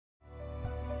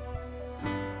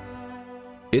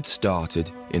It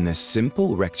started in a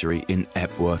simple rectory in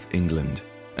Epworth, England,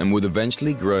 and would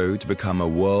eventually grow to become a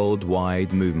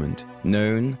worldwide movement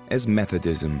known as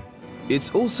Methodism. It's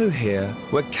also here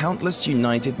where countless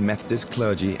United Methodist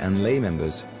clergy and lay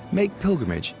members make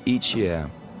pilgrimage each year.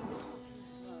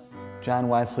 John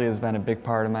Wesley has been a big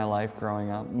part of my life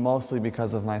growing up, mostly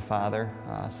because of my father,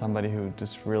 somebody who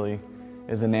just really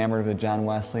is enamored with John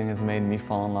Wesley and has made me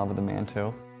fall in love with the man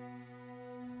too.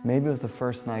 Maybe it was the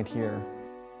first night here.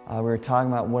 We were talking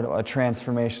about what a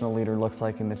transformational leader looks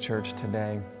like in the church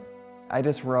today. I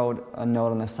just wrote a note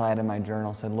on the side of my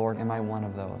journal, said, Lord, am I one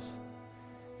of those?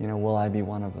 You know, will I be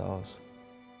one of those?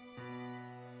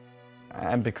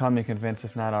 I'm becoming convinced,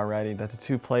 if not already, that the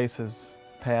two places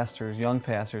pastors, young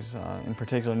pastors in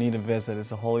particular, need to visit is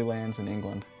the Holy Lands in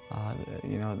England.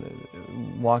 You know,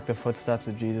 walk the footsteps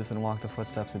of Jesus and walk the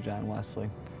footsteps of John Wesley.